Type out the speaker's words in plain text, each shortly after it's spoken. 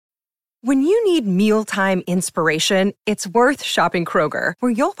When you need mealtime inspiration, it's worth shopping Kroger,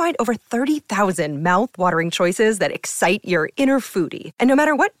 where you'll find over 30,000 mouth-watering choices that excite your inner foodie. And no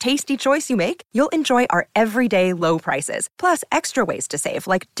matter what tasty choice you make, you'll enjoy our everyday low prices, plus extra ways to save,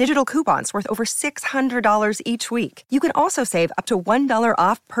 like digital coupons worth over $600 each week. You can also save up to $1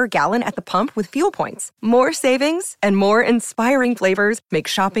 off per gallon at the pump with fuel points. More savings and more inspiring flavors make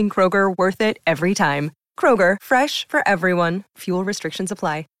shopping Kroger worth it every time. Kroger, fresh for everyone. Fuel restrictions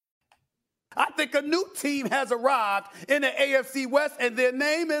apply. I think a new team has arrived in the AFC West, and their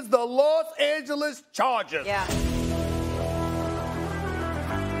name is the Los Angeles Chargers. Yeah.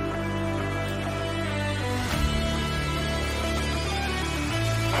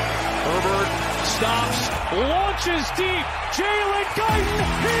 Herbert stops, launches deep. Jalen Guyton,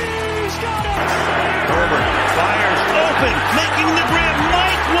 he's got it! Herbert fires open, making the grab.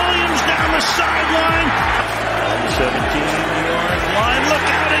 Mike Williams down the sideline. 17-yard line, look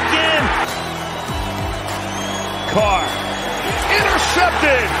out again. Carr,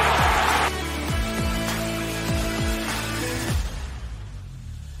 intercepted!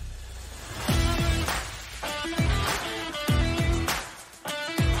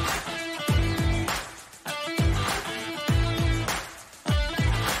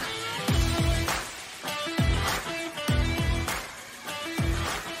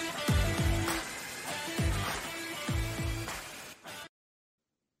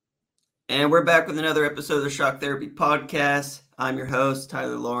 And we're back with another episode of the Shock Therapy Podcast. I'm your host,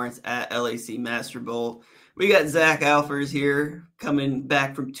 Tyler Lawrence at LAC Master Bowl. We got Zach Alfers here coming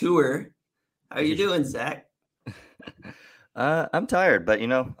back from tour. How you doing, Zach? I'm tired, but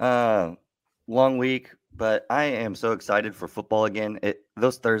long week, but I am so excited for football again.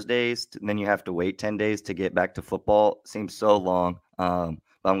 Those Thursdays, and then you have to wait 10 days to get back to football. Seems so long. But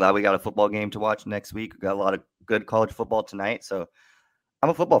I'm glad we got a football game to watch next week. We got a lot of good college football tonight, so I'm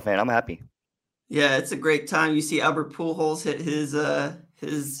a football fan. I'm happy. Yeah, it's a great time. You see Albert Pujols hit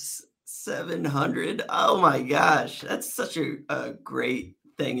his 700. Oh my gosh, that's such a great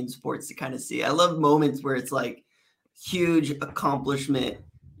thing in sports to kind of see. I love moments where it's like huge accomplishment,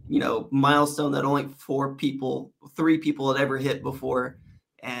 milestone that only three people had ever hit before.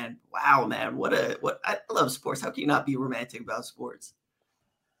 And wow, man, I love sports. How can you not be romantic about sports?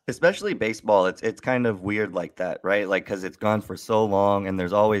 Especially baseball, it's kind of weird like that, right? Like, because it's gone for so long, and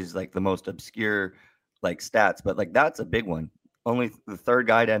there's always like the most obscure like stats, but like that's a big one. Only the third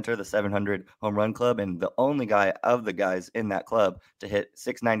guy to enter the 700 home run club, and the only guy of the guys in that club to hit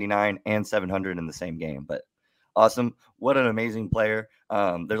 699 and 700 in the same game. But awesome, what an amazing player.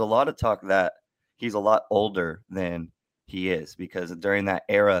 There's a lot of talk that he's a lot older than he is, because during that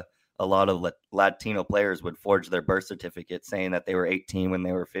era, a lot of Latino players would forge their birth certificate saying that they were 18 when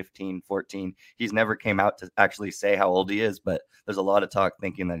they were 15, 14. He's never came out to actually say how old he is, but there's a lot of talk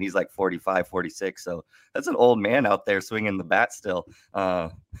thinking that he's like 45, 46. So that's an old man out there swinging the bat still.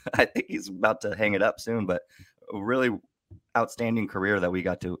 I think he's about to hang it up soon, but a really outstanding career that we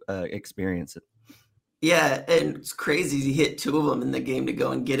got to experience it. Yeah, and it's crazy. He hit two of them in the game to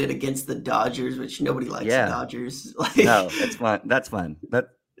go and get it against the Dodgers, which nobody likes the Dodgers. No, it's fun. That's fun.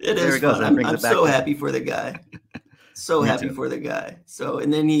 It is fun. I'm so happy for the guy. So happy for the guy. So,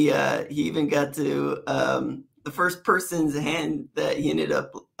 and then he even got to the first person's hand that he ended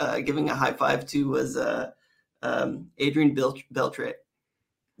up giving a high five to was Adrian Beltre.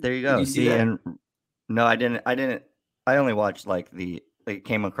 There you go. Did you see that? And no, I didn't. I only watched it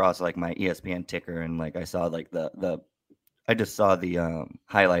came across like my ESPN ticker, and like I saw like I just saw the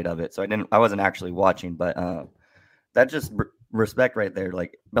highlight of it. So I wasn't actually watching, but that just respect right there.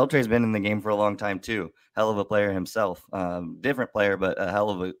 Like Beltre's been in the game for a long time too. Hell of a player himself. Different player, but a hell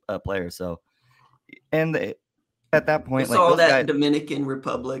of a player. So, and at that point, like all that guys, Dominican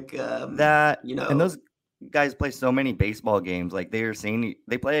Republic, and those guys play so many baseball games. Like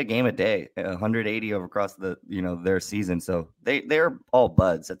they play a game a day, 180 across the their season. So they're all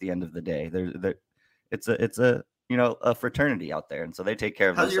buds at the end of the day. It's a fraternity out there, and so they take care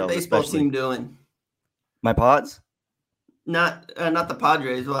of themselves. How's your baseball team doing? My Pods? Not the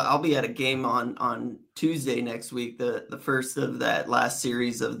Padres. Well, I'll be at a game on Tuesday next week, the first of that last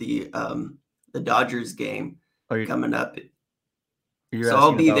series of the Dodgers game coming up. So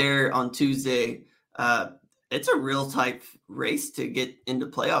I'll be there on Tuesday. It's a real tight race to get into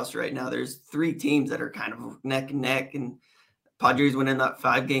playoffs right now. There's three teams that are kind of neck and neck, and Padres went in that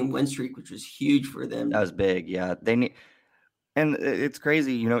 5-game win streak, which was huge for them. That was big. Yeah. And it's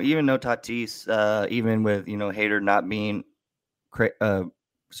crazy, even though Tatis, even with, Hader not being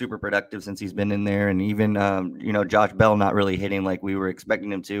super productive since he's been in there, and even, Josh Bell not really hitting like we were expecting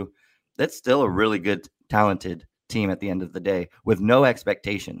him to, that's still a really good, talented team at the end of the day with no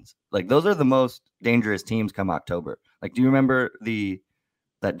expectations. Like those are the most dangerous teams come October. Like, do you remember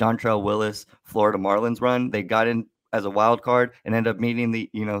that Dontrell Willis Florida Marlins run? They got in as a wild card and ended up meeting the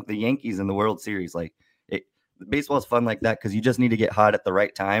Yankees in the World Series. Like baseball is fun like that because you just need to get hot at the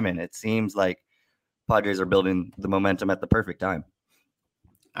right time. And it seems like Padres are building the momentum at the perfect time.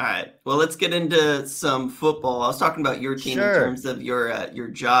 All right. Well, let's get into some football. I was talking about your team in terms of your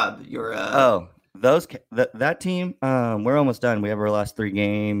job. That team. We're almost done. We have our last 3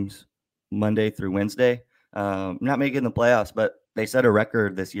 games, Monday through Wednesday. Not making the playoffs, but they set a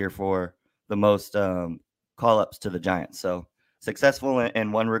record this year for the most call-ups to the Giants. So successful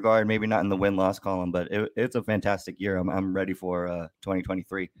in one regard, maybe not in the win-loss column, but it's a fantastic year. I'm ready for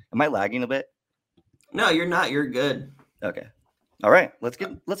 2023. Am I lagging a bit? No, you're not. You're good. Okay. All right, let's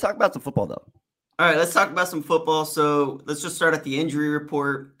talk about some football, though. All right, let's talk about some football. So let's just start at the injury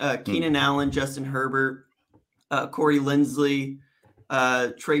report. Keenan Allen, Justin Herbert, Corey Linsley,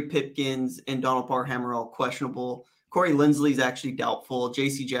 Trey Pipkins, and Donald Parham are all questionable. Corey Linsley is actually doubtful.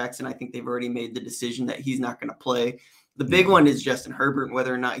 J.C. Jackson, I think they've already made the decision that he's not going to play. The big one is Justin Herbert,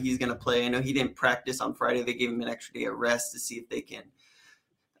 whether or not he's going to play. I know he didn't practice on Friday. They gave him an extra day of rest to see if they can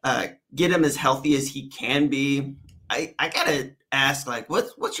get him as healthy as he can be. I gotta ask, like,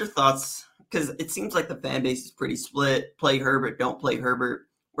 what's your thoughts? Because it seems like the fan base is pretty split. Play Herbert, don't play Herbert.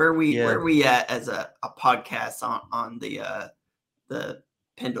 Where are we at as a podcast on the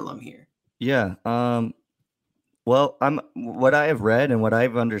pendulum here? Yeah. Well, what I have read and what I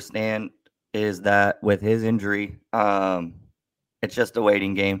understand is that with his injury, it's just a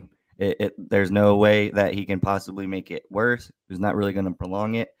waiting game. There's no way that he can possibly make it worse. He's not really going to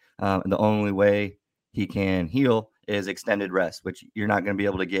prolong it. The only way he can heal is extended rest, which you're not going to be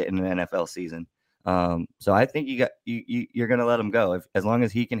able to get in an NFL season. So I think you're going to let him go as long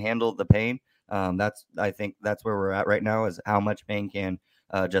as he can handle the pain. I think that's where we're at right now, is how much pain can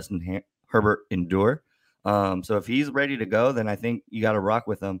Justin Herbert endure. So if he's ready to go, then I think you got to rock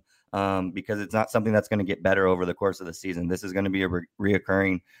with him, because it's not something that's going to get better over the course of the season. This is going to be a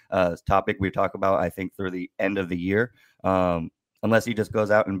reoccurring topic we talk about, I think, through the end of the year, unless he just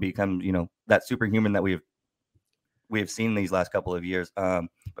goes out and becomes, that superhuman that we have seen these last couple of years. But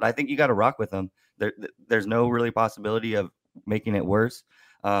I think you got to rock with him. There's no really possibility of making it worse.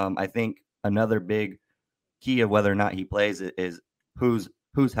 I think another big key of whether or not he plays is who's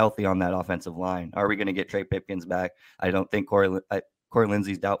healthy on that offensive line. Are we going to get Trey Pipkins back? I don't think Corey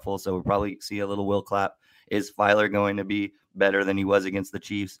Linsley's doubtful, so we'll probably see a little Will Clapp. Is Filer going to be better than he was against the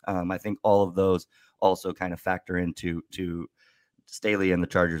Chiefs? I think all of those also kind of factor into Staley and the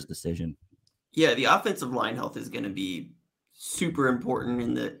Chargers' decision. Yeah, the offensive line health is going to be super important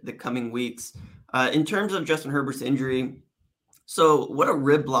in the coming weeks. In terms of Justin Herbert's injury, so what a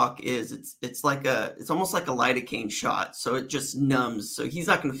rib block is, it's almost like a lidocaine shot. So it just numbs. So he's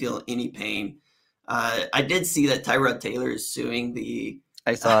not going to feel any pain. I did see that Tyrod Taylor is suing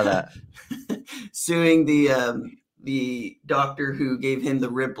I saw that. suing the doctor who gave him the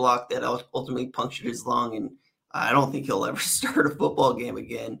rib block that ultimately punctured his lung. And I don't think he'll ever start a football game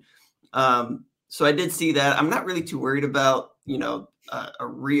again. So I did see that. I'm not really too worried about, a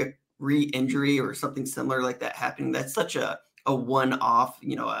re-injury or something similar like that happening. That's such a one-off,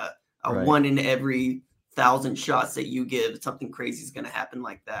 a right. 1 in every 1,000 shots that you give, something crazy is going to happen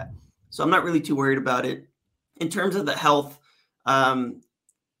like that. So I'm not really too worried about it. In terms of the health,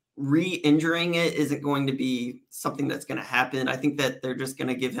 re-injuring it isn't going to be something that's going to happen. I think that they're just going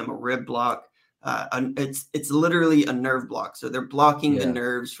to give him a rib block. It's literally a nerve block. So they're blocking the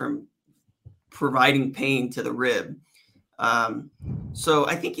nerves from providing pain to the rib. So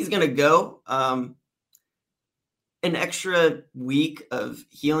I think he's going to go. An extra week of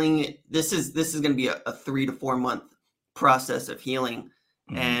healing. This is going to be a 3 to 4 month process of healing.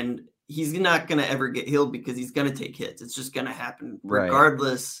 Mm-hmm. And he's not going to ever get healed because he's going to take hits. It's just going to happen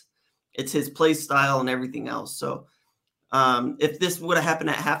regardless. Right. It's his play style and everything else. So if this would have happened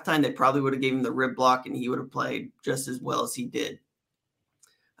at halftime, they probably would have given him the rib block and he would have played just as well as he did.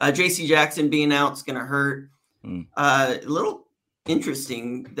 J.C. Jackson being out is going to hurt. A little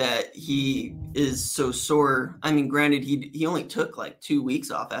interesting that he is so sore. I mean, granted, he only took like 2 weeks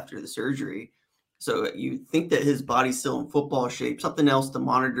off after the surgery. So you think that his body's still in football shape. Something else to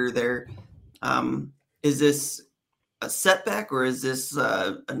monitor there. Is this a setback or is this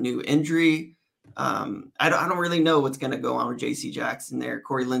a new injury? I don't really know what's going to go on with J.C. Jackson there.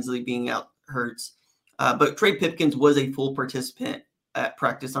 Corey Linsley being out hurts. But Trey Pipkins was a full participant at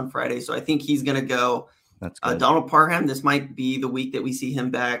practice on Friday. So I think he's going to go. That's good. Donald Parham, this might be the week that we see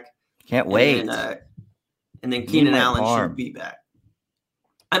him back. Can't wait. And then Keenan Allen should be back.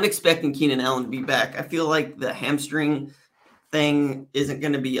 I'm expecting Keenan Allen to be back. I feel like the hamstring thing isn't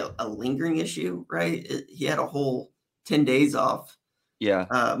going to be a lingering issue, right? He had a whole 10 days off. Yeah.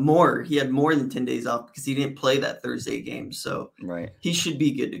 He had more than 10 days off because he didn't play that Thursday game. So he should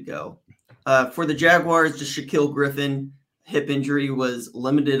be good to go. For the Jaguars, just Shaquille Griffin, hip injury was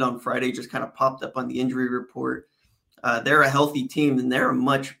limited on Friday, just kind of popped up on the injury report. They're a healthy team, and they're a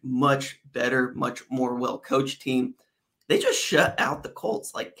much, much better, much more well-coached team. They just shut out the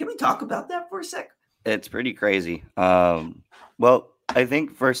Colts. Like, can we talk about that for a sec? It's pretty crazy. Well, I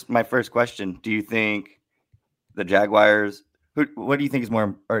think my first question, do you think the Jaguars, what do you think is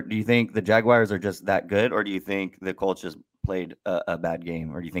more, or do you think the Jaguars are just that good, or do you think the Colts just played a bad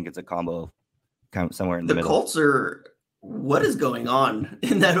game, or do you think it's a combo kind of somewhere in the middle? The Colts what is going on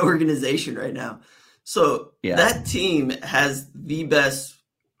in that organization right now? So that team has the best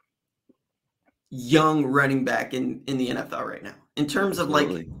young running back in the NFL right now. In terms of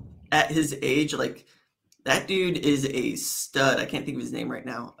like at his age, like that dude is a stud. I can't think of his name right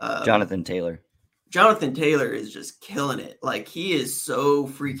now. Jonathan Taylor. Jonathan Taylor is just killing it. Like he is so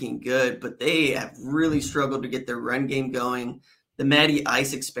freaking good, but they have really struggled to get their run game going. The Matty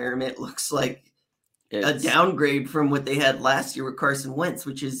Ice experiment looks like a downgrade from what they had last year with Carson Wentz,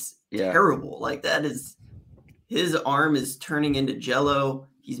 which is terrible. Like that is, his arm is turning into jello.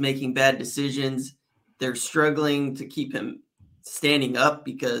 He's making bad decisions. They're struggling to keep him standing up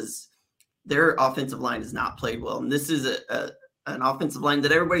because their offensive line has not played well. And this is an offensive line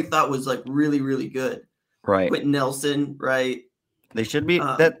that everybody thought was like really, really good. Right. Quentin Nelson, right? They should be.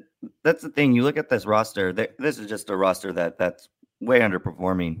 That's the thing. You look at this roster. This is just a roster that's way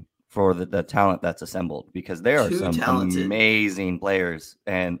underperforming for the talent that's assembled, because there are some amazing players.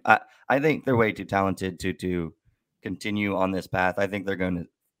 And I think they're way too talented to continue on this path. I think they're going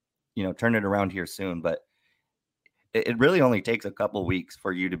to, turn it around here soon, but it really only takes a couple weeks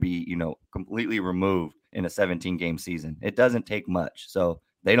for you to be, completely removed in a 17-game season. It doesn't take much. So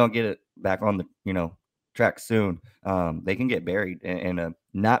they don't get it back on the, track soon. They can get buried in a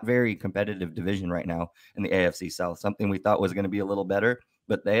not very competitive division right now in the AFC South, something we thought was going to be a little better,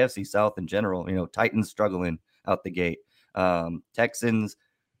 but the AFC South in general, Titans struggling out the gate. Texans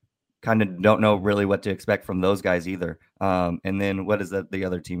kind of don't know really what to expect from those guys either. And then what is the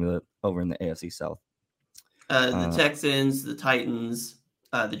other team over in the AFC South? The Texans, the Titans,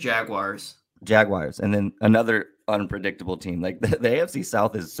 the Jaguars. And then another unpredictable team. Like the AFC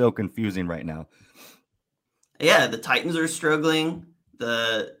South is so confusing right now. Yeah, the Titans are struggling.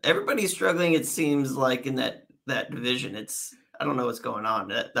 Everybody's struggling, it seems like, in that division. I don't know what's going on.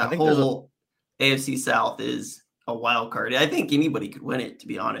 That whole AFC South is a wild card. I think anybody could win it, to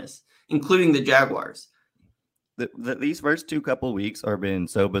be honest, including the Jaguars. These first two couple weeks are been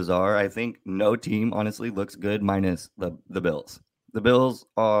so bizarre. I think no team honestly looks good minus the Bills. The Bills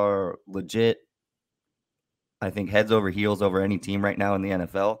are legit, I think, heads over heels over any team right now in the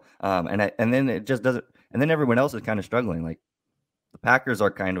NFL. And then it just doesn't. And then everyone else is kind of struggling. Like the Packers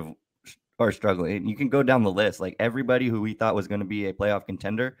are struggling. And you can go down the list. Like everybody who we thought was going to be a playoff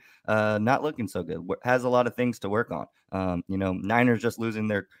contender, not looking so good. Has a lot of things to work on. Niners just losing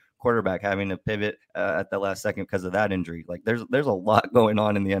their quarterback, having to pivot at the last second because of that injury. Like there's a lot going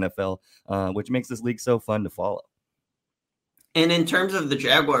on in the NFL, which makes this league so fun to follow. And in terms of the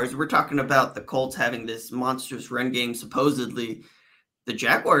Jaguars, we're talking about the Colts having this monstrous run game. Supposedly, the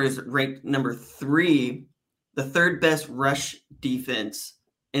Jaguars ranked number 3, the third best rush defense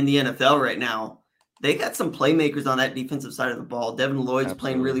in the NFL right now. They got some playmakers on that defensive side of the ball. Devin Lloyd's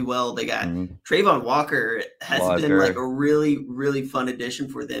playing really well. They got Trayvon Walker has been like a really, really fun addition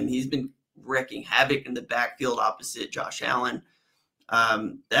for them. He's been wrecking havoc in the backfield opposite Josh Allen.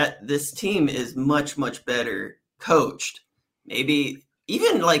 This team is much, much better coached. Maybe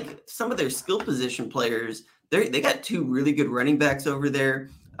even like some of their skill position players, they got 2 really good running backs over there.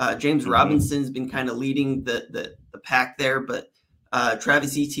 James Robinson's been kind of leading the pack there, but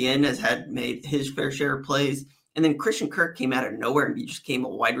Travis Etienne has made his fair share of plays. And then Christian Kirk came out of nowhere and he just came a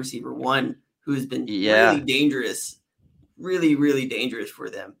wide receiver 1 who has been really dangerous, really, really dangerous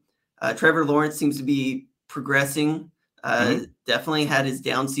for them. Trevor Lawrence seems to be progressing. Definitely had his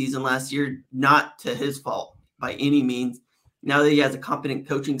down season last year, not to his fault by any means. Now that he has a competent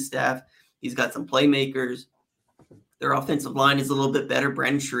coaching staff, he's got some playmakers. Their offensive line is a little bit better.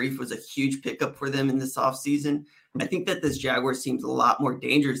 Brandon Sharif was a huge pickup for them in this offseason. I think that this Jaguars team is a lot more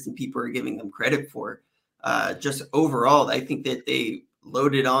dangerous than people are giving them credit for. Just overall, I think that they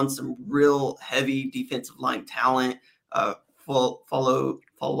loaded on some real heavy defensive line talent. Fatukasi,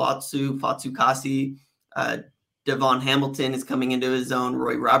 Devon Hamilton is coming into his own.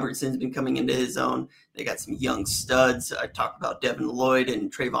 Roy Robertson's been coming into his own. They got some young studs. I talked about Devin Lloyd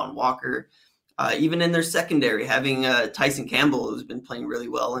and Trayvon Walker. Even in their secondary, having Tyson Campbell, who's been playing really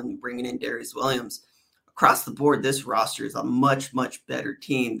well, and bringing in Darius Williams. Across the board, this roster is a much, much better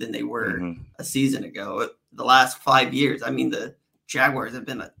team than they were a season ago. The last 5 years, I mean, the Jaguars have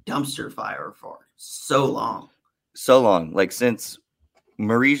been a dumpster fire for so long. So long, like since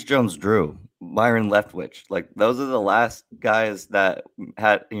Maurice Jones-Drew, Byron Leftwich, like those are the last guys that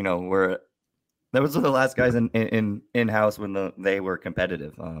had, those are the last guys in-house when they were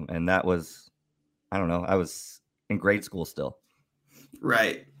competitive. And that was, I don't know, I was in grade school still.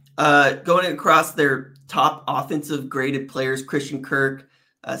 Right. Going across their top offensive graded players, Christian Kirk,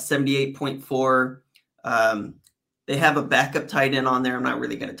 78.4. They have a backup tight end on there. I'm not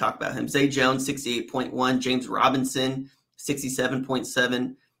really going to talk about him. Zay Jones, 68.1. James Robinson,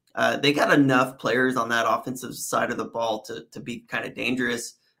 67.7. They got enough players on that offensive side of the ball to be kind of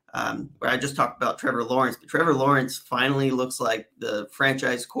dangerous. Where I just talked about Trevor Lawrence, but Trevor Lawrence finally looks like the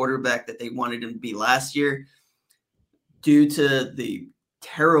franchise quarterback that they wanted him to be last year due to the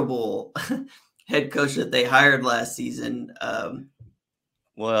terrible head coach that they hired last season.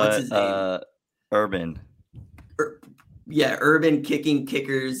 What's his name? Urban. Urban kicking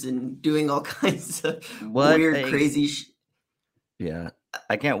kickers and doing all kinds of weird, crazy Yeah.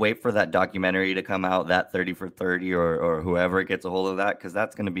 I can't wait for that documentary to come out, that 30 for 30 or whoever gets a hold of that, because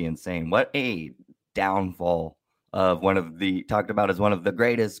that's going to be insane. What a downfall of talked about as one of the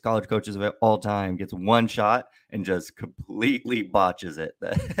greatest college coaches of all time, gets one shot and just completely botches it.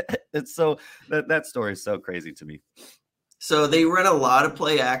 It's so that story is so crazy to me. So they run a lot of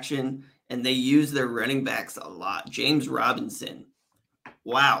play action and they use their running backs a lot. James Robinson.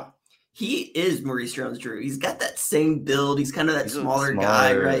 Wow. He is Maurice Jones-Drew. He's got that same build. He's kind of that smaller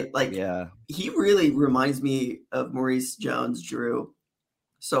guy, right? Like, yeah, he really reminds me of Maurice Jones-Drew.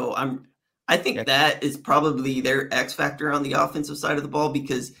 So I think that is probably their X factor on the offensive side of the ball,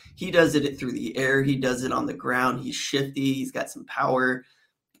 because he does it through the air. He does it on the ground. He's shifty. He's got some power.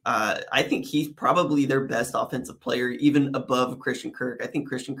 I think he's probably their best offensive player, even above Christian Kirk. I think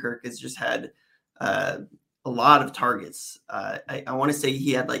Christian Kirk has just had a lot of targets. I want to say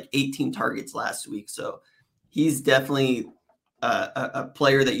he had like 18 targets last week. So he's definitely a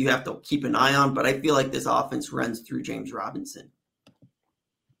player that you have to keep an eye on. But I feel like this offense runs through James Robinson.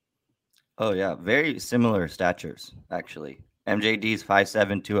 Oh, yeah. Very similar statures, actually. MJD's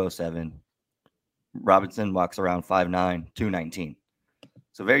 5'7", 207. Robinson walks around 5'9", 219.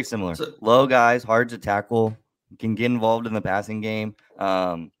 So very similar. Low guys, hard to tackle, can get involved in the passing game.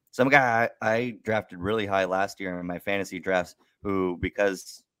 Some guy I drafted really high last year in my fantasy drafts, who,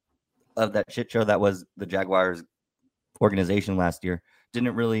 because of that shit show that was the Jaguars organization last year,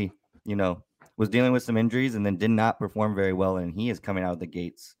 didn't really, was dealing with some injuries and then did not perform very well. And he is coming out of the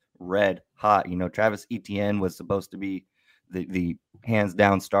gates red hot. Travis Etienne was supposed to be the hands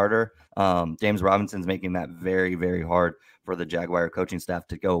down starter. James Robinson's making that very, very hard for the Jaguar coaching staff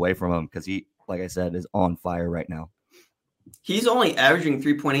to go away from him, because he, like I said, is on fire right now. He's only averaging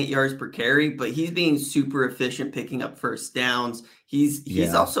 3.8 yards per carry, but he's being super efficient picking up first downs.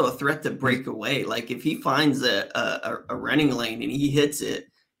 He's also a threat to break away. Like, if he finds a running lane and he hits it,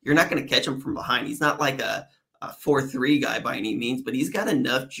 you're not going to catch him from behind. He's not like a 4-3 guy by any means, but he's got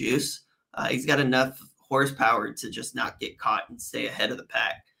enough juice. He's got enough horsepower to just not get caught and stay ahead of the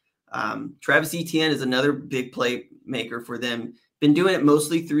pack. Travis Etienne is another big playmaker for them. Been doing it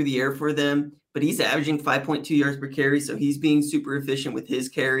mostly through the air for them, but he's averaging 5.2 yards per carry, so he's being super efficient with his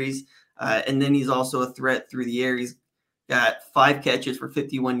carries. And then he's also a threat through the air. He's got 5 catches for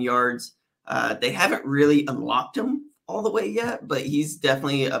 51 yards. They haven't really unlocked him all the way yet, but he's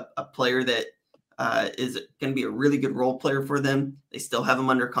definitely a player that is going to be a really good role player for them. They still have him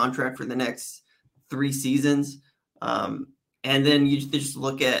under contract for the next 3 seasons. And then you just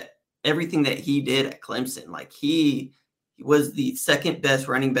look at everything that he did at Clemson. Like, he was the second best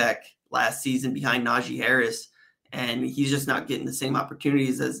running back last season behind Najee Harris, and he's just not getting the same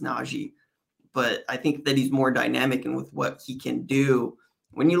opportunities as Najee. But I think that he's more dynamic and with what he can do.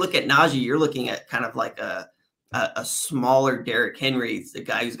 When you look at Najee, you're looking at kind of like a smaller Derrick Henry. It's the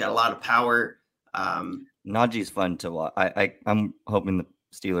guy who's got a lot of power. Najee's fun to watch. I'm hoping the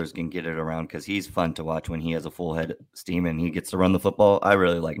Steelers can get it around, because he's fun to watch when he has a full head of steam and he gets to run the football. I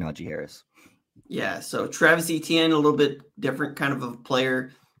really like Najee Harris. Yeah, so Travis Etienne, a little bit different kind of a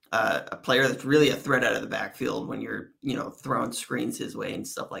player that's really a threat out of the backfield when you're, throwing screens his way and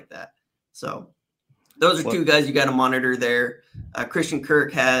stuff like that. So those are 2 guys you got to monitor there. Christian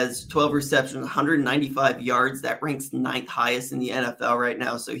Kirk has 12 receptions, 195 yards. That ranks 9th highest in the NFL right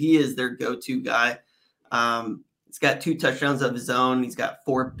now. So he is their go-to guy. He's got 2 touchdowns of his own. He's got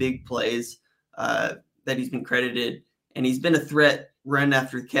 4 big plays that he's been credited, and he's been a threat run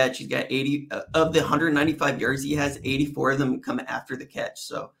after the catch. He's got 80 of the 195 yards he has, 84 of them come after the catch.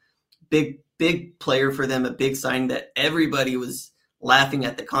 So big player for them, a big sign that everybody was laughing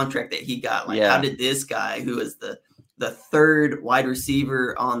at the contract that he got. Like, how did this guy, who is the 3rd wide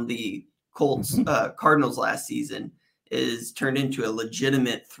receiver on the Colts Cardinals last season, is turned into a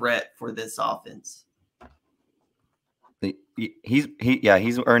legitimate threat for this offense?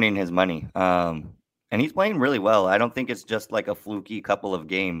 He's earning his money. And he's playing really well. I don't think it's just like a fluky couple of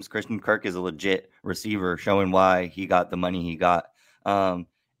games. Christian Kirk is a legit receiver, showing why he got the money he got.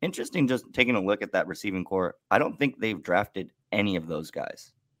 Interesting, just taking a look at that receiving core. I don't think they've drafted any of those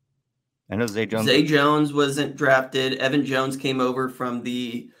guys. I know Zay Jones wasn't drafted. Evan Jones came over from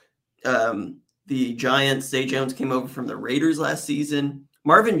the Giants. Zay Jones came over from the Raiders last season.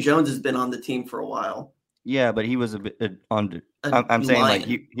 Marvin Jones has been on the team for a while. Yeah, but he was a bit on. I'm saying like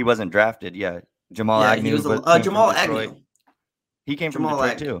he wasn't drafted. Yeah. Jamal Agnew. Jamal Agnew. He came from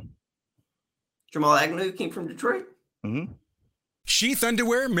Detroit too. Jamal Agnew came from Detroit? Mm-hmm. Sheath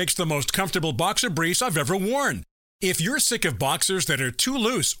Underwear makes the most comfortable boxer briefs I've ever worn. If you're sick of boxers that are too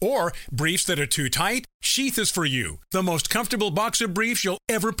loose or briefs that are too tight, Sheath is for you. The most comfortable boxer briefs you'll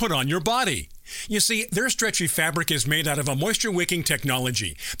ever put on your body. You see, their stretchy fabric is made out of a moisture-wicking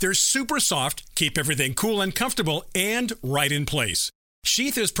technology. They're super soft, keep everything cool and comfortable, and right in place.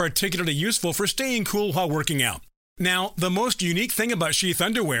 Sheath is particularly useful for staying cool while working out. Now, the most unique thing about Sheath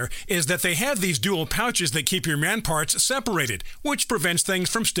Underwear is that they have these dual pouches that keep your man parts separated, which prevents things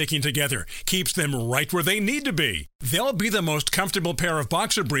from sticking together, keeps them right where they need to be. They'll be the most comfortable pair of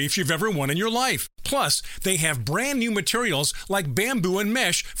boxer briefs you've ever worn in your life. Plus, they have brand new materials like bamboo and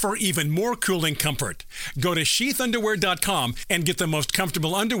mesh for even more cooling comfort. Go to sheathunderwear.com and get the most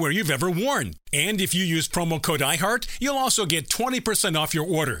comfortable underwear you've ever worn. And if you use promo code iHeart, you'll also get 20% off your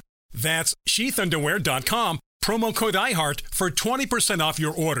order. That's sheathunderwear.com. Promo code iHeart for 20% off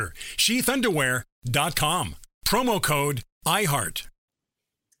your order. sheathunderwear.com. Promo code iHeart.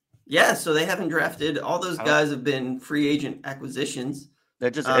 Yeah, so they haven't drafted. All those guys have been free agent acquisitions.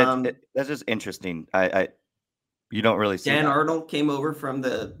 That's just interesting. You don't really see Dan that. Arnold came over from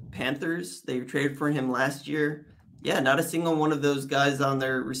the Panthers. They traded for him last year. Yeah, not a single one of those guys on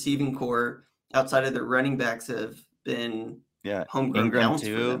their receiving core outside of their running backs have been homegrown talents for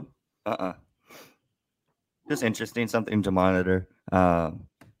them. Just interesting, something to monitor. I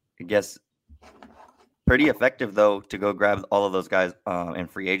guess pretty effective though to go grab all of those guys in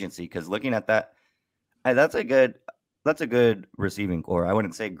free agency, because looking at that, that's a good receiving core. I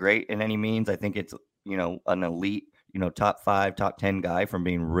wouldn't say great in any means. I think it's an elite, top 5, top 10 guy from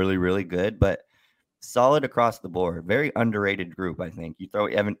being really, really good, but solid across the board. Very underrated group, I think. You throw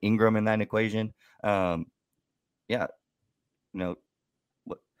Evan Ingram in that equation.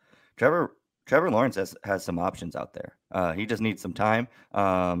 Trevor Lawrence has some options out there. He just needs some time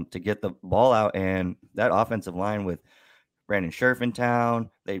to get the ball out, and that offensive line with Brandon Scherf in town.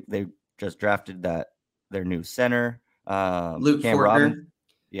 They just drafted their new center, Luke Cam Fortner. Robinson.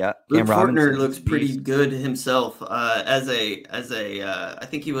 Yeah, Luke Fortner looks pretty good himself. As a I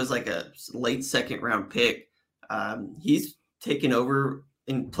think he was like a late second round pick. He's taken over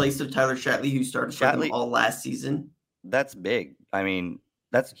in place of Tyler Shatley, who started for them all last season. That's big. I mean,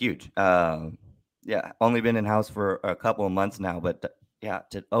 that's huge. Only been in house for a couple of months now, but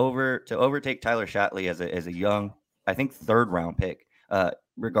to overtake Tyler Shatley as a young, I think 3rd round pick.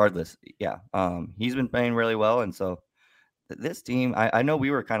 Regardless, he's been playing really well, and so this team, I know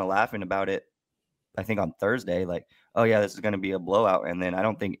we were kind of laughing about it, I think on Thursday, like, oh yeah, this is going to be a blowout, and then I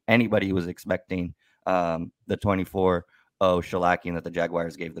don't think anybody was expecting the 24-0 shellacking that the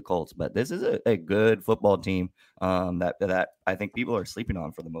Jaguars gave the Colts. But this is a good football team that I think people are sleeping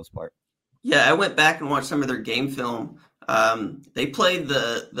on for the most part. Yeah, I went back and watched some of their game film. They played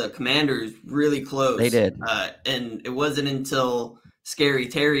the Commanders really close. They did. And it wasn't until Scary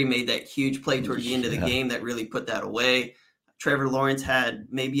Terry made that huge play toward the end of the game that really put that away. Trevor Lawrence had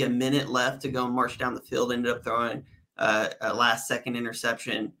maybe a minute left to go and march down the field, ended up throwing a last-second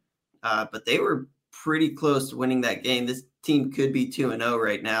interception. But they were pretty close to winning that game. This team could be 2-0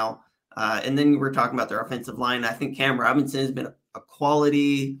 right now. And then we're talking about their offensive line. I think Cam Robinson has been a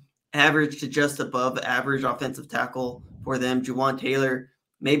quality average to just above average offensive tackle for them. Juwan Taylor,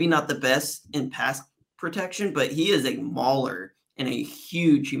 maybe not the best in pass protection, but he is a mauler and a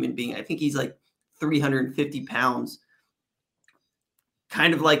huge human being. I think he's like 350 pounds.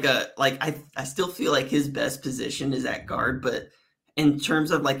 Kind of like I still feel like his best position is at guard, but in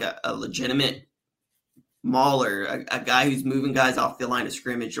terms of like a legitimate mauler, a guy who's moving guys off the line of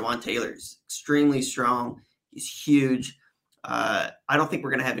scrimmage, Juwan Taylor's extremely strong. He's huge. I don't think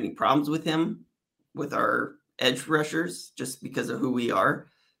we're going to have any problems with him with our edge rushers just because of who we are.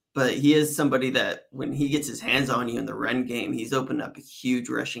 But he is somebody that when he gets his hands on you in the run game, he's opened up huge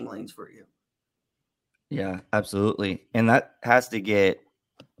rushing lanes for you. Yeah, absolutely. And that has to get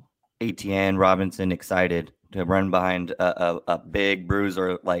Etienne Robinson excited to run behind a big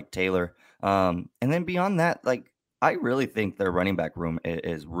bruiser like Taylor. And then beyond that, like, I really think their running back room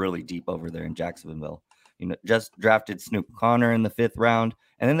is really deep over there in Jacksonville. Just drafted Snoop Connor in the 5th round,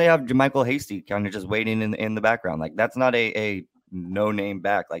 and then they have JaMychal Hasty kind of just waiting in the background. Like, that's not a no-name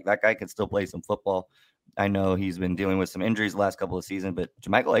back. Like, that guy could still play some football. I know he's been dealing with some injuries the last couple of seasons, but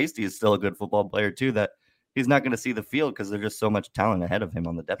JaMychal Hasty is still a good football player too, that he's not going to see the field because there's just so much talent ahead of him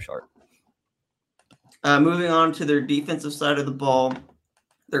on the depth chart. Moving on to their defensive side of the ball,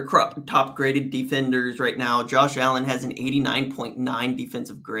 their top graded defenders right now. Josh Allen has an 89.9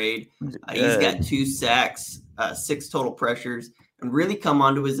 defensive grade. He's got 2 sacks, 6 total pressures, and really come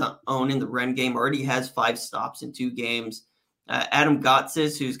onto his own in the run game. Already has 5 stops in 2 games. Adam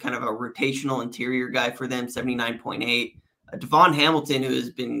Gotsis, who's kind of a rotational interior guy for them, 79.8. Devon Hamilton, who has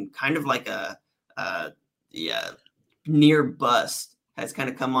been kind of like a near bust, has kind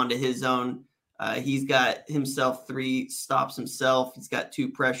of come onto his own. He's got himself 3 stops himself. He's got 2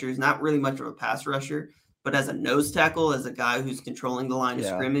 pressures, not really much of a pass rusher, but as a nose tackle, as a guy who's controlling the line of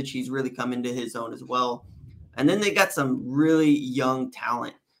scrimmage, he's really come into his own as well. And then they got some really young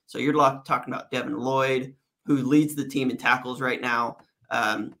talent. So you're talking about Devin Lloyd, who leads the team in tackles right now.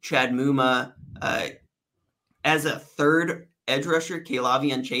 Chad Muma, as a 3rd edge rusher,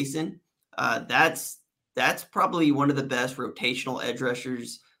 Kalavian Chasen. That's probably one of the best rotational edge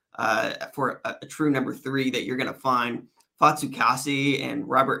rushers for a true number 3 that you're going to find. Fatsukasi and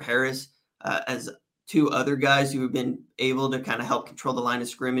Robert Harris as 2 other guys who have been able to kind of help control the line of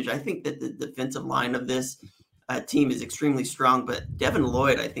scrimmage. I think that the defensive line of this team is extremely strong, but Devin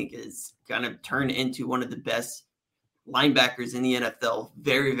Lloyd, I think, is going to turn into one of the best linebackers in the NFL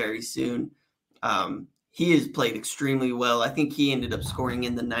very, very soon. He has played extremely well. I think he ended up scoring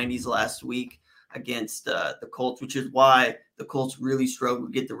in the 90s last week against the Colts, which is why the Colts really struggle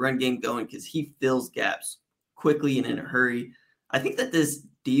to get the run game going, because he fills gaps quickly and in a hurry. I think that this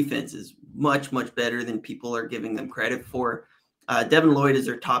defense is much, much better than people are giving them credit for. Devin Lloyd is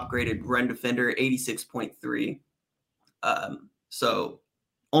their top graded run defender, 86.3. So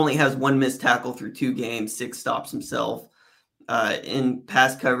only has 1 missed tackle through 2 games, 6 stops himself. In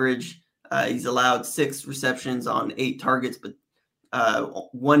pass coverage, he's allowed 6 receptions on 8 targets, but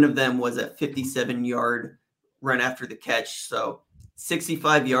one of them was a 57-yard run after the catch. So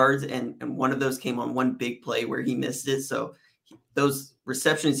 65 yards, and one of those came on one big play where he missed it. So those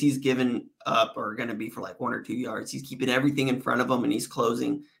receptions he's given up are going to be for like 1 or 2 yards. He's keeping everything in front of him, and he's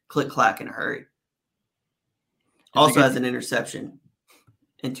closing click-clack in a hurry. Also has an interception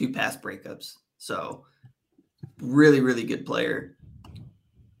and 2 pass breakups. So really, really good player.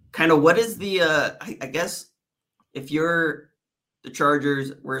 Kind of what is the I guess if you're the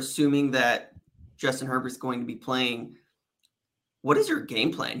Chargers, we're assuming that Justin Herbert's going to be playing. What is your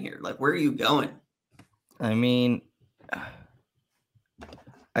game plan here? Like, where are you going? I mean,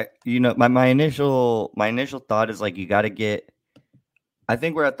 my initial thought is like, you got to get. I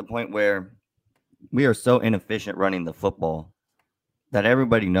think we're at the point where we are so inefficient running the football that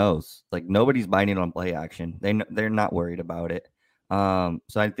everybody knows. Like, nobody's biting on play action. They're not worried about it. So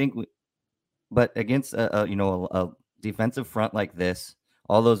I think but against a defensive front like this,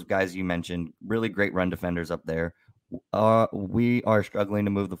 all those guys you mentioned, really great run defenders up there. We are struggling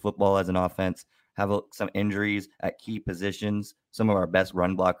to move the football as an offense, have some injuries at key positions. Some of our best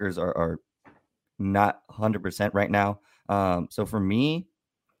run blockers are not 100% right now. So for me,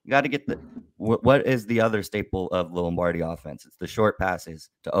 you got to get what is the other staple of the Lombardi offense? It's the short passes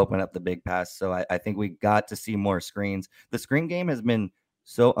to open up the big pass. So I think we got to see more screens. The screen game has been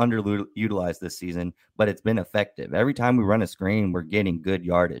so underutilized this season, but it's been effective. Every time we run a screen, we're getting good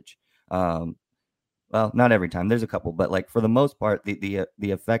yardage. Well, not every time. There's a couple, but like for the most part, the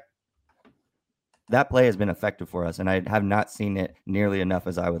effect, that play has been effective for us, and I have not seen it nearly enough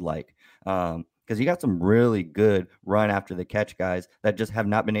as I would like. Because you got some really good run after the catch guys that just have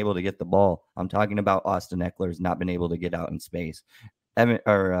not been able to get the ball. I'm talking about Austin Eckler's not been able to get out in space.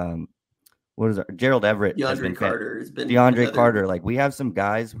 Gerald Everett DeAndre Carter has been DeAndre Carter. Like, we have some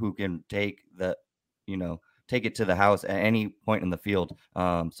guys who can take it to the house at any point in the field.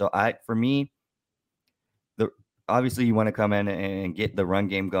 For me, obviously you want to come in and get the run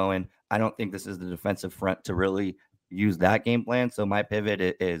game going. I don't think this is the defensive front to really use that game plan. So my pivot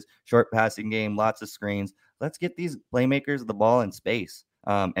is short passing game, lots of screens. Let's get these playmakers the ball in space.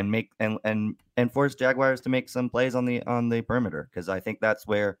 and make and force Jaguars to make some plays on the perimeter, because I think that's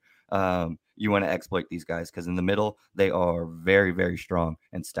where you want to exploit these guys, because in the middle they are very, very strong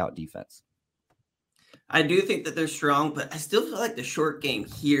and stout defense. I do think that they're strong, but I still feel like the short game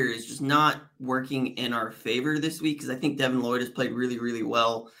here is just not working in our favor this week, because I think Devin Lloyd has played really, really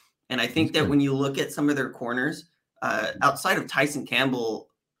well. And I think that when you look at some of their corners, outside of Tyson Campbell,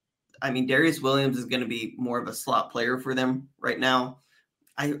 I mean, Darius Williams is going to be more of a slot player for them right now.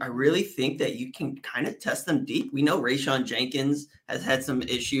 I really think that you can kind of test them deep. We know Rayshon Jenkins has had some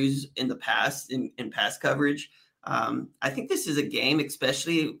issues in the past in pass coverage. I think this is a game,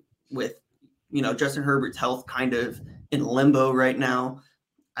 especially with Justin Herbert's health kind of in limbo right now.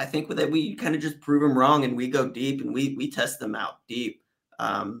 I think that we kind of just prove them wrong and we go deep and we test them out deep.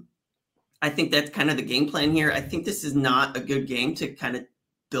 I think that's kind of the game plan here. I think this is not a good game to kind of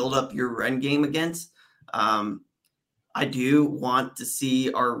build up your run game against. I do want to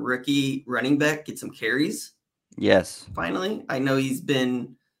see our rookie running back get some carries. Yes. Finally, I know he's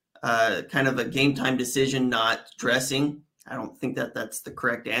been kind of a game time decision, not dressing. I don't think that that's the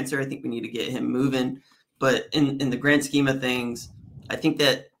correct answer. I think we need to get him moving. But in the grand scheme of things, I think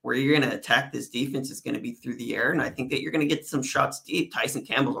that where you're going to attack this defense is going to be through the air. And I think that you're going to get some shots deep. Tyson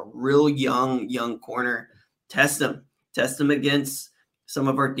Campbell's a real young corner. Test him against some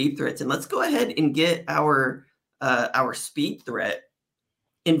of our deep threats. And let's go ahead and get our speed threat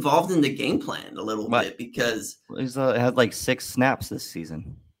involved in the game plan a little bit, because he's had like 6 snaps this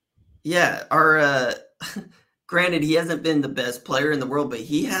season. Yeah. Our, granted, he hasn't been the best player in the world, but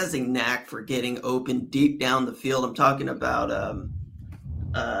he has a knack for getting open deep down the field. I'm talking about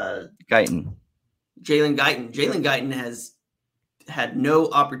Guyton. Jalen Guyton. Jalen Guyton has had no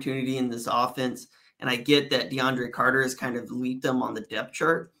opportunity in this offense, and I get that DeAndre Carter has kind of leaped them on the depth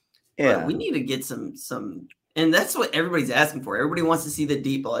chart. Yeah, but we need to get some, and that's what everybody's asking for. Everybody wants to see the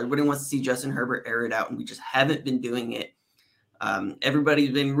deep ball. Everybody wants to see Justin Herbert air it out, and we just haven't been doing it.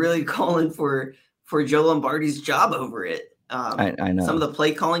 Everybody's been really calling for Joe Lombardi's job over it. I know some of the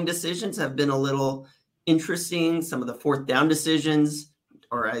play calling decisions have been a little interesting. Some of the fourth down decisions,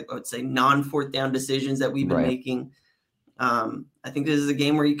 or I would say non-fourth down decisions that we've been making. I think this is a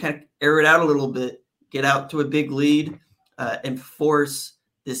game where you kind of air it out a little bit, get out to a big lead, and force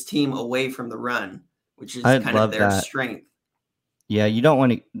this team away from the run, which is kind of their strength. Yeah, you don't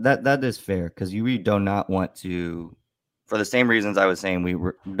want to. That is fair, because you really do not want to, for the same reasons I was saying, we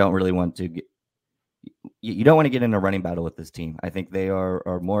don't really want to get. You don't want to get in a running battle with this team. I think they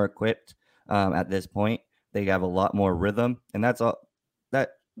are more equipped at this point. They have a lot more rhythm, and that's all.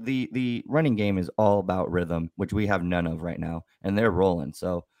 That the running game is all about rhythm, which we have none of right now, and they're rolling.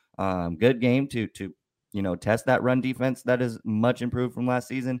 So, good game to test that run defense that is much improved from last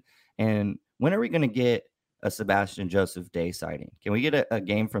season. And when are we going to get a Sebastian Joseph Day sighting? Can we get a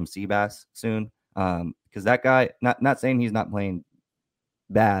game from Seabass soon? Because that guy, not saying he's not playing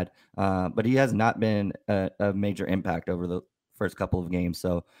bad, but he has not been a major impact over the first couple of games.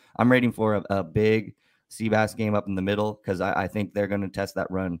 So I'm waiting for a big Seabass game up in the middle, because I think they're going to test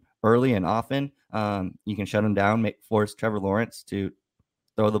that run early and often. You can shut them down, force Trevor Lawrence to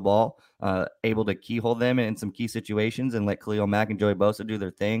throw the ball, able to keyhole them in some key situations, and let Khalil Mack and Joey Bosa do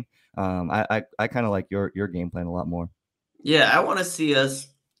their thing. I kind of like your game plan a lot more. Yeah, I want to see us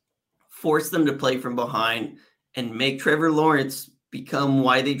force them to play from behind and make Trevor Lawrence become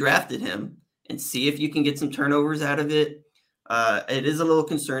why they drafted him, and see if you can get some turnovers out of it. It is a little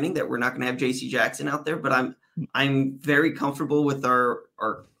concerning that we're not going to have J.C. Jackson out there, but I'm very comfortable with our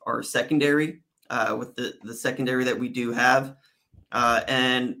secondary, with the secondary that we do have.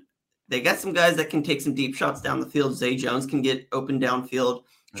 And they got some guys that can take some deep shots down the field. Zay Jones can get open downfield.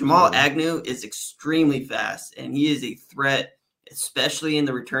 Jamal Agnew is extremely fast, and he is a threat, especially in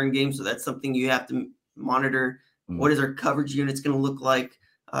the return game. So that's something you have to monitor. What is our coverage units going to look like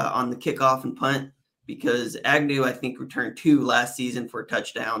on the kickoff and punt? Because Agnew, I think, returned 2 last season for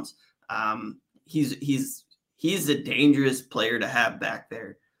touchdowns. He's a dangerous player to have back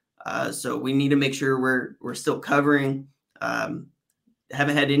there. So we need to make sure we're still covering. Haven't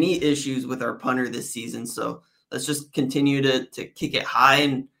had any issues with our punter this season. So let's just continue to kick it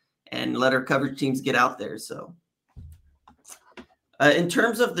high and let our coverage teams get out there. So in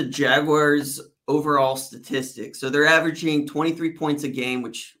terms of the Jaguars' overall statistics, so they're averaging 23 points a game,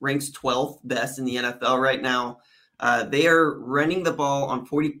 which ranks 12th best in the NFL right now. They are running the ball on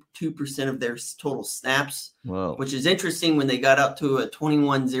 42% of their total snaps, which is interesting when they got up to a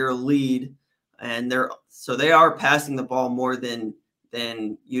 21-0 lead. And they are passing the ball more than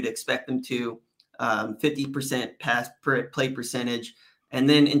you'd expect them to, 50% pass play percentage. And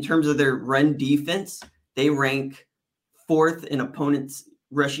then in terms of their run defense, they rank 4th in opponents'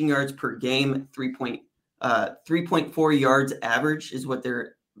 rushing yards per game, 3.4 yards average is what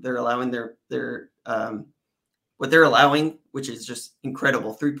they're allowing what they're allowing, which is just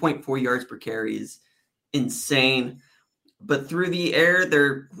incredible. 3.4 yards per carry is insane. But through the air,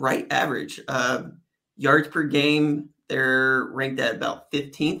 they're right average. Yards per game, they're ranked at about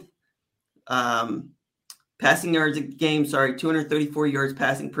 15th. Passing yards a game, 234 yards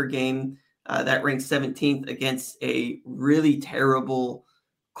passing per game. That ranks 17th against a really terrible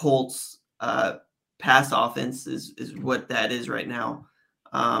Colts pass offense is what that is right now.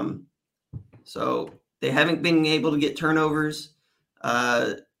 So they haven't been able to get turnovers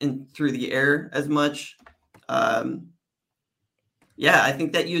through the air as much. I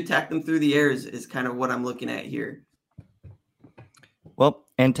think that you attack them through the air is kind of what I'm looking at here. Well,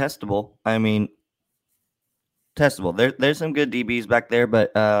 and testable. I mean, testable. There's some good DBs back there,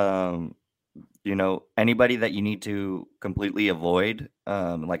 but anybody that you need to completely avoid,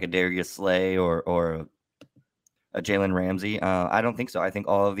 like a Darius Slay or a Jalen Ramsey, I don't think so. I think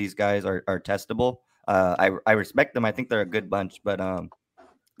all of these guys are testable. I respect them. I think they're a good bunch, but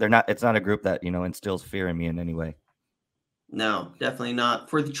they're not. It's not a group that instills fear in me in any way. No, definitely not.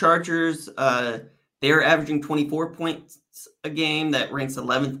 For the Chargers, they are averaging 24 points a game. That ranks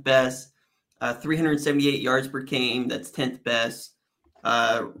 11th best. 378 yards per game. That's 10th best.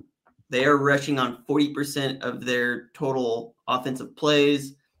 They are rushing on 40% of their total offensive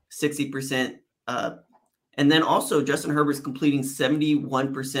plays, 60%. And then also Justin Herbert's completing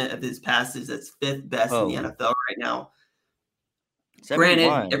 71% of his passes. That's 5th best in the NFL right now. 71.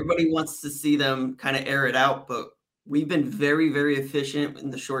 Granted, everybody wants to see them kind of air it out, but we've been very, very efficient in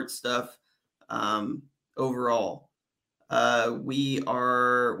the short stuff overall. We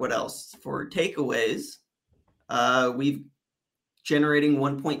are, what else? For takeaways, we've generating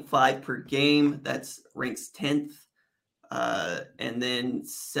 1.5 per game. That's ranks 10th. And then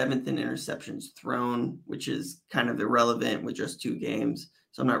 7th in interceptions thrown, which is kind of irrelevant with just 2 games.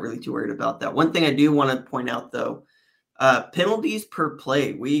 So I'm not really too worried about that. One thing I do want to point out, though, penalties per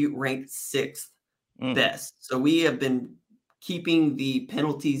play, we ranked 6th best. So we have been keeping the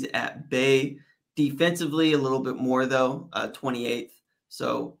penalties at bay. Defensively, a little bit more, though, 28th.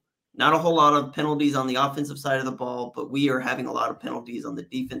 So not a whole lot of penalties on the offensive side of the ball, but we are having a lot of penalties on the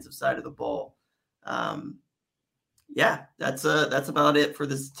defensive side of the ball. That's about it for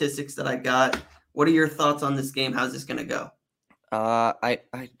the statistics that I got. What are your thoughts on this game? How's this going to go? I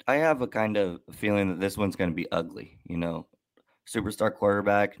have a kind of feeling that this one's going to be ugly. Superstar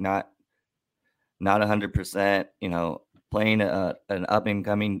quarterback, not 100%. Playing an up and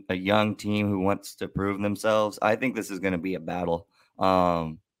coming, a young team who wants to prove themselves. I think this is going to be a battle.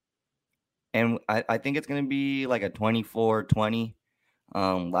 And I think it's going to be like a 24-20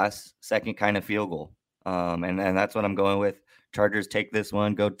 last second kind of field goal. And that's what I'm going with. Chargers take this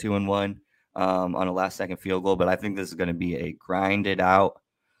one, go 2-1 on a last second field goal. But I think this is going to be a grinded out,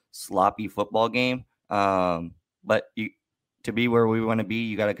 sloppy football game. But to be where we want to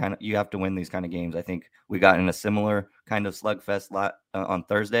be, you have to win these kind of games. I think we got in a similar kind of slugfest on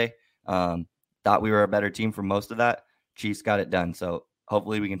Thursday. Thought we were a better team for most of that. Chiefs got it done. So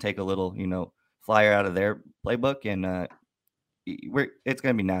hopefully we can take a little, flyer out of their playbook, and it's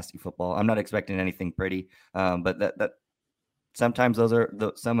going to be nasty football. I'm not expecting anything pretty, but that sometimes those are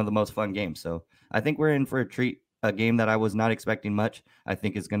some of the most fun games. So I think we're in for a treat, a game that I was not expecting much. I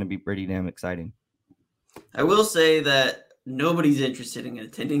think it's going to be pretty damn exciting. I will say that nobody's interested in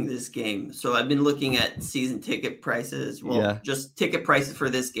attending this game. So I've been looking at season ticket prices. Well, just ticket prices for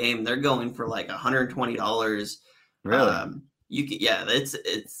this game. They're going for like $120. Really?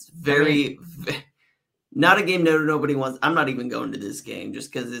 It's very not a game nobody wants. I'm not even going to this game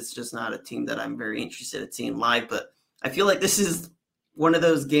just because it's just not a team that I'm very interested in seeing live. But I feel like this is one of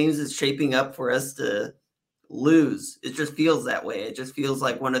those games that's shaping up for us to lose. It just feels that way. It just feels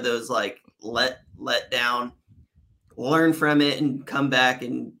like one of those like let down, learn from it, and come back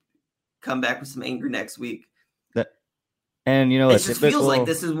with some anger next week. And it just feels like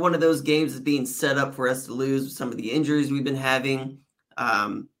this is one of those games that's being set up for us to lose with some of the injuries we've been having.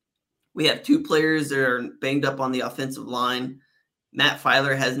 We have 2 players that are banged up on the offensive line. Matt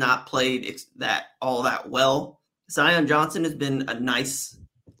Filer has not played all that well. Zion Johnson has been a nice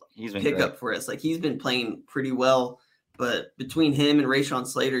pickup for us. Like, he's been playing pretty well. But between him and Rashawn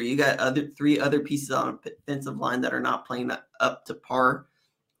Slater, you got 3 other pieces on the offensive line that are not playing up to par.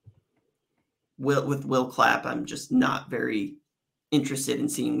 With Will Clapp, I'm just not very interested in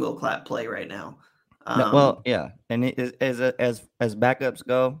seeing Will Clapp play right now. And as backups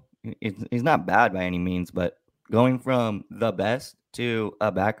go, he's not bad by any means, but going from the best to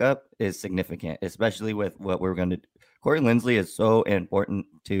a backup is significant, especially with what we're going to Corey Linsley is so important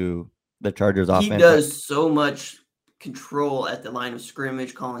to the Chargers offense. He does so much control at the line of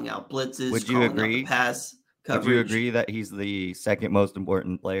scrimmage, calling out blitzes, Would you calling agree? out the pass coverage. Would you agree that he's the second most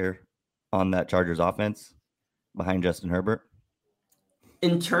important player on that Chargers offense behind Justin Herbert?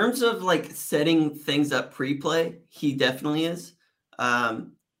 In terms of like setting things up pre-play, he definitely is.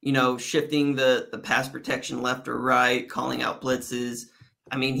 Shifting the pass protection left or right, calling out blitzes.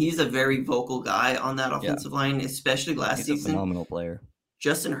 I mean, he's a very vocal guy on that offensive line, especially last season. He's a phenomenal player.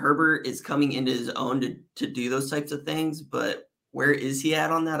 Justin Herbert is coming into his own to do those types of things, but where is he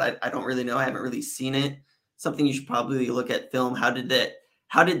at on that? I don't really know. I haven't really seen it. Something you should probably look at film. How did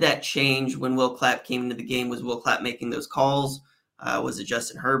that change when Will Clapp came into the game? Was Will Clapp making those calls? Was it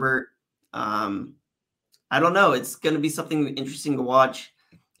Justin Herbert? I don't know. It's going to be something interesting to watch.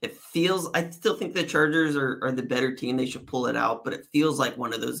 I still think the Chargers are the better team. They should pull it out, but it feels like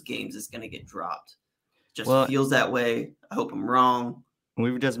one of those games is going to get dropped. Feels that way. I hope I'm wrong.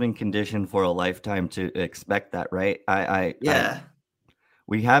 We've just been conditioned for a lifetime to expect that, right?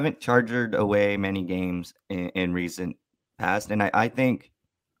 We haven't chargered away many games in recent past, and I think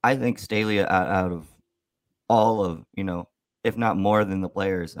Staley out of all of, if not more than the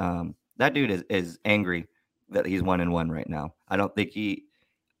players, that dude is angry that he's 1-1 right now.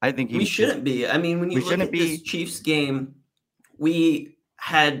 I think we shouldn't be. I mean, when you look at this Chiefs game, we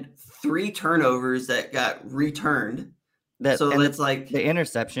had 3 turnovers that got returned. It's like the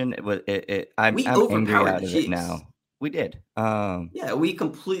interception. I'm angry out of it now. We did. We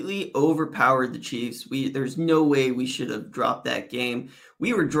completely overpowered the Chiefs. There's no way we should have dropped that game.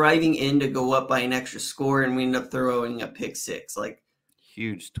 We were driving in to go up by an extra score, and we ended up throwing a pick 6. Like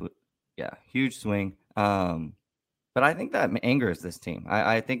huge swing. But I think that angers this team.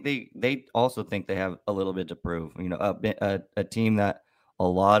 I think they also think they have a little bit to prove. A team that a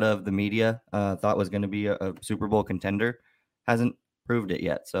lot of the media thought was going to be a Super Bowl contender hasn't proved it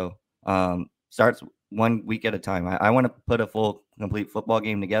yet. So starts 1 week at a time. I want to put a full, complete football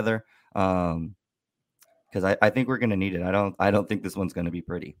game together because I think we're going to need it. I don't think this one's going to be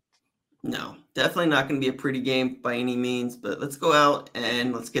pretty. No, definitely not going to be a pretty game by any means. But let's go out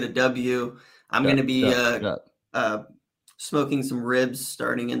and let's get a W. I'm going to be smoking some ribs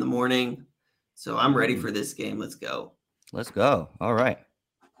starting in the morning. So I'm ready for this game. Let's go. Let's go. All right.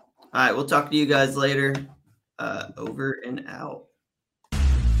 All right. We'll talk to you guys later. Over and out.